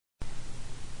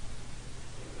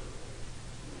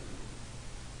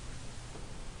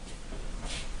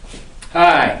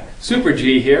Hi, Super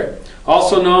G here,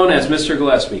 also known as Mr.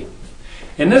 Gillespie.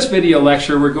 In this video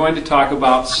lecture, we're going to talk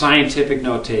about scientific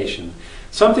notation,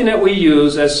 something that we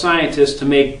use as scientists to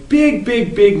make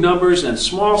big numbers and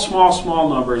small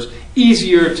numbers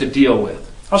easier to deal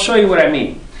with. I'll show you what I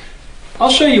mean.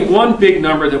 I'll show you one big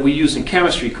number that we use in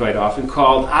chemistry quite often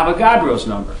called Avogadro's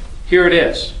number. Here it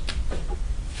is.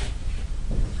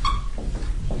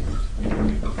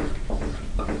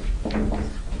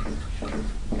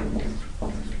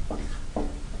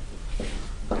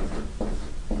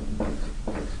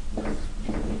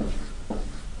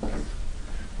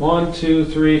 One, two,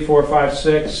 three, four, five,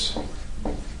 six.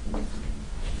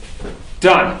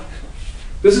 Done.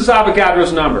 This is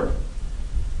Avogadro's number.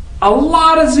 A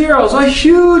lot of zeros, a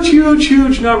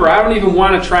huge number. I don't even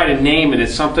want to try to name it.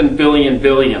 It's something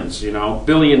billions, you know,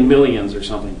 billion millions or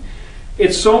something.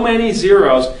 It's so many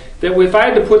zeros that if I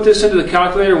had to put this into the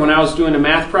calculator when I was doing a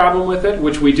math problem with it,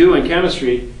 which we do in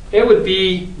chemistry, it would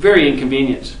be very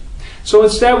inconvenient. So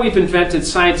instead we've invented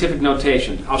scientific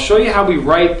notation. I'll show you how we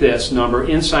write this number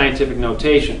in scientific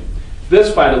notation.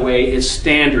 This, by the way, is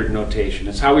standard notation.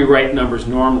 It's how we write numbers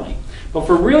normally. But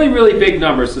for really big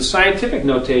numbers, the scientific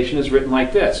notation is written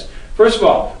like this. First of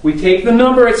all, we take the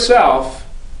number itself,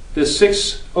 this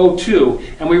 602,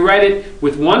 and we write it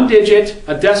with one digit,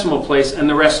 a decimal place, and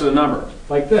the rest of the number,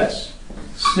 like this.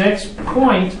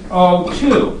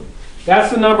 6.02.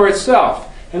 That's the number itself.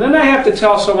 And then I have to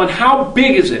tell someone how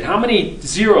big is it, how many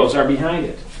zeros are behind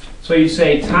it. So you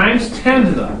say times 10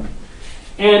 to the.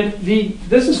 And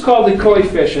this is called the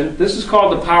coefficient, this is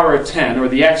called the power of 10, or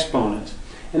the exponent.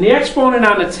 And the exponent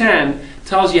on the 10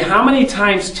 tells you how many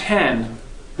times 10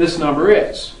 this number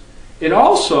is. It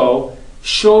also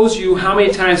shows you how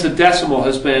many times the decimal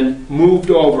has been moved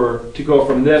over to go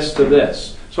from this to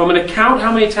this. So I'm going to count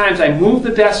how many times I move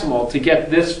the decimal to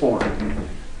get this form.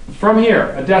 From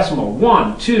here, a decimal,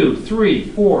 1, 2, 3,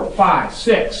 4, 5,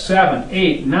 6, 7,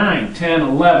 8, 9, 10,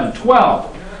 11,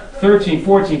 12, 13,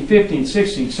 14, 15,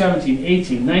 16, 17,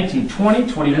 18, 19, 20,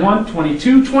 21,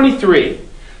 22, 23.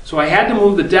 So I had to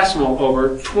move the decimal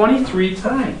over 23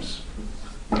 times.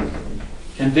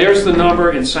 And there's the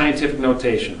number in scientific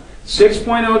notation.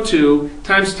 6.02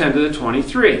 times 10 to the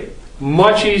 23.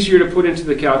 Much easier to put into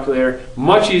the calculator,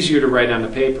 much easier to write on the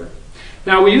paper.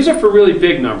 Now we use it for really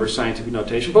big numbers, scientific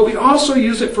notation, but we also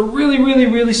use it for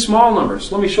really small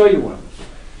numbers. Let me show you one.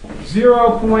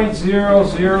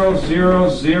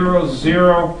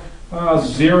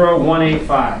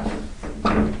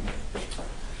 0.000000185.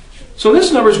 So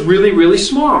this number is really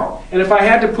small. And if I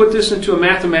had to put this into a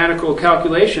mathematical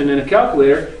calculation in a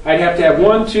calculator, I'd have to have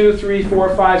 1, 2, 3,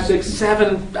 4, 5, 6,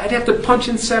 7. I'd have to punch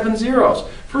in 7 zeros.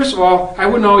 First of all, I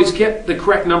wouldn't always get the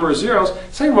correct number of zeros.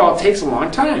 Second of all, it takes a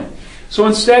long time. So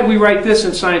instead, we write this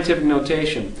in scientific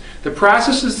notation. The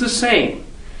process is the same.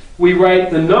 We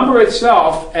write the number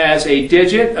itself as a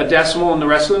digit, a decimal, and the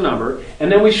rest of the number.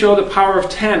 And then we show the power of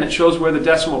 10 that shows where the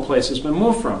decimal place has been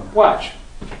moved from. Watch.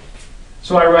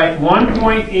 So I write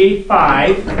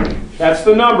 1.85. That's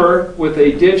the number with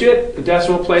a digit, a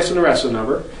decimal place, and the rest of the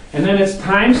number. And then it's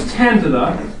times 10 to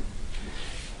the.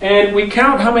 And we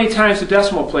count how many times the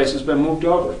decimal place has been moved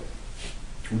over.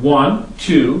 1,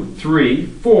 2, 3,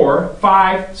 4,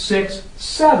 5, 6,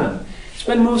 7. It's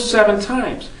been moved 7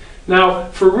 times. Now,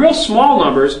 for real small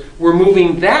numbers, we're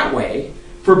moving that way.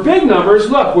 For big numbers,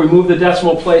 look, we move the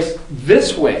decimal place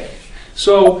this way.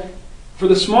 So, for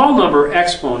the small number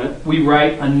exponent, we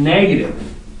write a negative.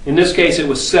 In this case, it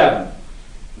was 7.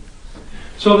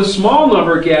 So the small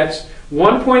number gets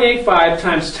 1.85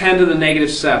 times 10 to the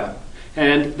negative 7.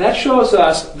 And that shows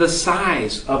us the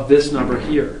size of this number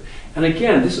here. And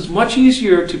again, this is much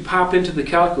easier to pop into the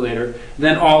calculator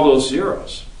than all those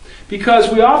zeros. Because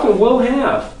we often will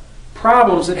have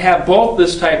problems that have both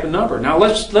this type of number. Now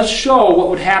let's show what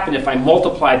would happen if I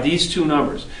multiplied these two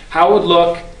numbers. How it would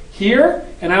look here,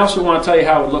 and I also want to tell you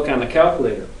how it would look on the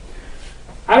calculator.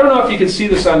 I don't know if you can see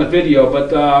this on the video,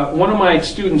 but one of my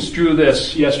students drew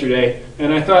this yesterday,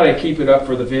 and I thought I'd keep it up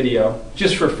for the video,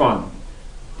 just for fun.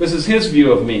 This is his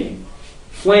view of me.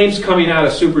 Flames coming out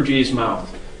of Super G's mouth.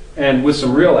 And with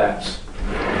some real abs.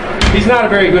 He's not a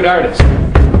very good artist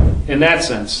in that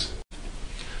sense.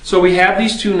 So we have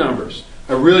these two numbers,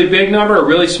 a really big number, a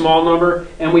really small number,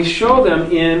 and we show them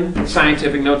in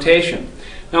scientific notation.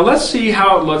 Now let's see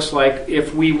how it looks like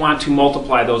if we want to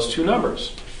multiply those two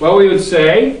numbers. Well, we would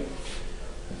say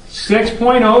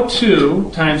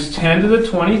 6.02 times 10 to the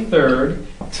 23rd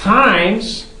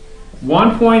times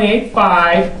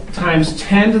 1.85 times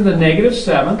 10 to the negative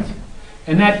 7th,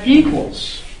 and that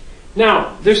equals.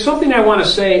 Now, there's something I want to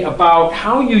say about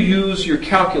how you use your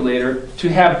calculator to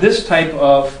have this type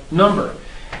of number.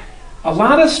 a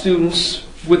lot of students,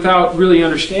 without really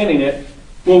understanding it,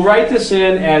 will write this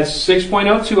in as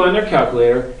 6.02 on their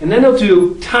calculator, and then they'll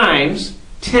do times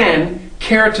 10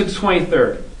 caret to the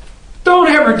 23rd. Don't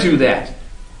ever do that.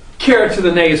 Caret to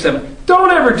the -7.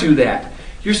 Don't ever do that.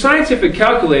 Your scientific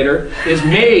calculator is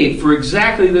made for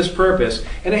exactly this purpose,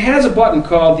 and it has a button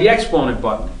called the exponent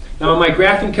button. Now on my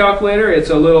graphing calculator,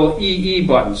 it's a little EE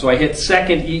button, so I hit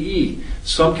second EE.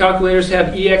 Some calculators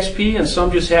have EXP and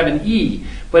some just have an E.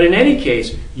 But in any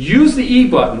case, use the E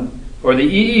button, or the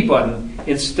EE button,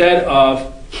 instead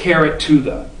of caret to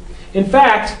the. In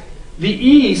fact, the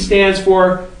E stands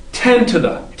for 10 to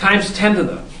the, times 10 to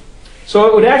the. So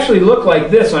it would actually look like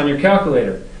this on your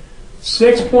calculator.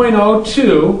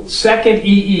 6.02 second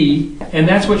EE, and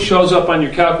that's what shows up on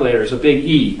your calculator, is a big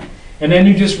E. And then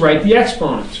you just write the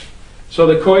exponent. So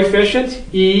the coefficient,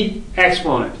 E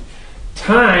exponent,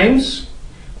 times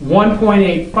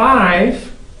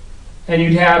 1.85, and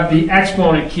you'd have the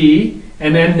exponent key,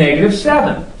 and then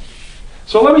 -7.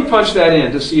 So let me punch that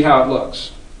in to see how it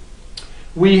looks.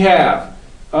 We have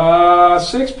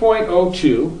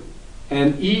 6.02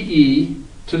 and EE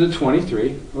to the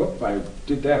 23. Oh, I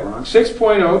did that wrong.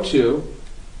 6.02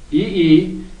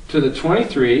 EE to the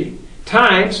 23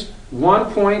 times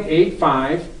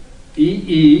 1.85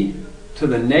 EE to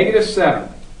the -7.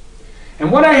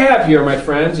 And what I have here, my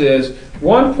friends, is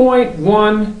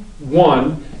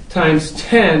 1.11 times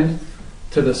 10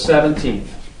 to the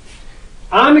 17th.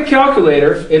 On the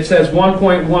calculator, it says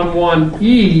 1.11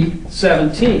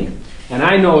 E17, and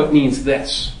I know it means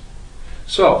this.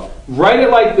 So, write it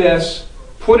like this,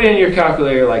 put it in your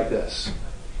calculator like this,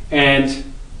 and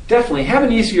definitely have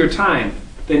an easier time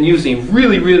than using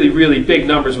really, really, really big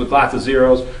numbers with lots of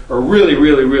zeros, or really,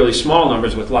 really, really small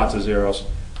numbers with lots of zeros.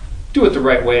 Do it the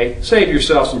right way. Save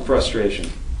yourself some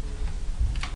frustration.